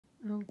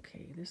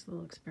Okay, this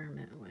little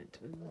experiment went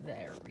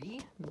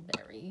very,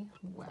 very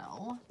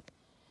well.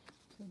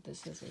 So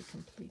this is a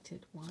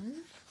completed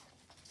one.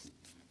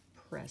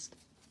 Pressed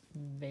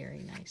very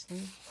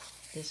nicely.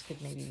 This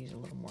could maybe use a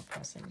little more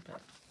pressing,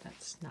 but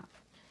that's not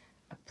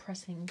a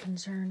pressing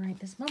concern right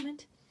this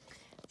moment.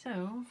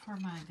 So for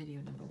my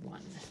video number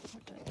 1,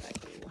 what did I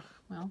do?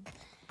 Well,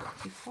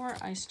 before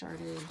I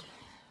started,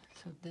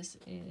 so this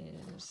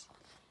is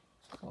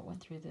what went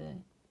through the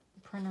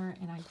printer,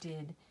 and I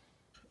did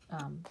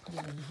put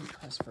it in the heat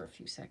press for a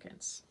few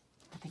seconds.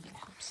 I think it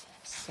helps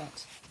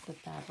set the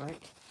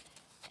fabric.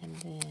 And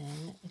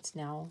then it's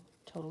now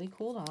totally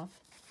cooled off.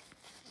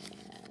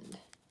 And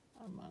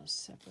I'm going to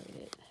separate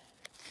it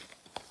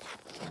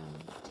from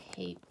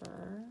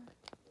paper.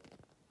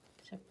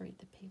 Separate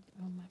the paper.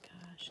 Oh my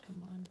gosh,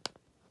 come on.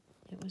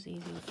 It was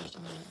easy for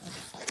some reason.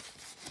 Okay.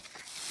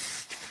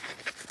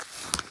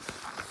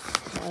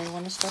 I don't really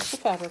want to stretch the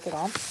fabric at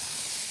all.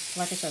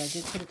 Like I said, I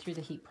did put it through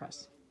the heat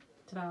press.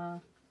 Ta-da!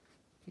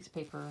 Piece of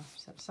paper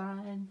set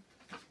aside.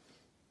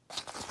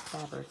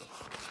 Fabric.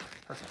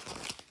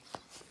 Perfect.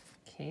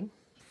 Okay.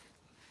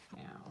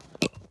 Now,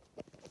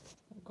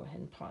 I'll go ahead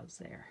and pause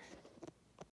there.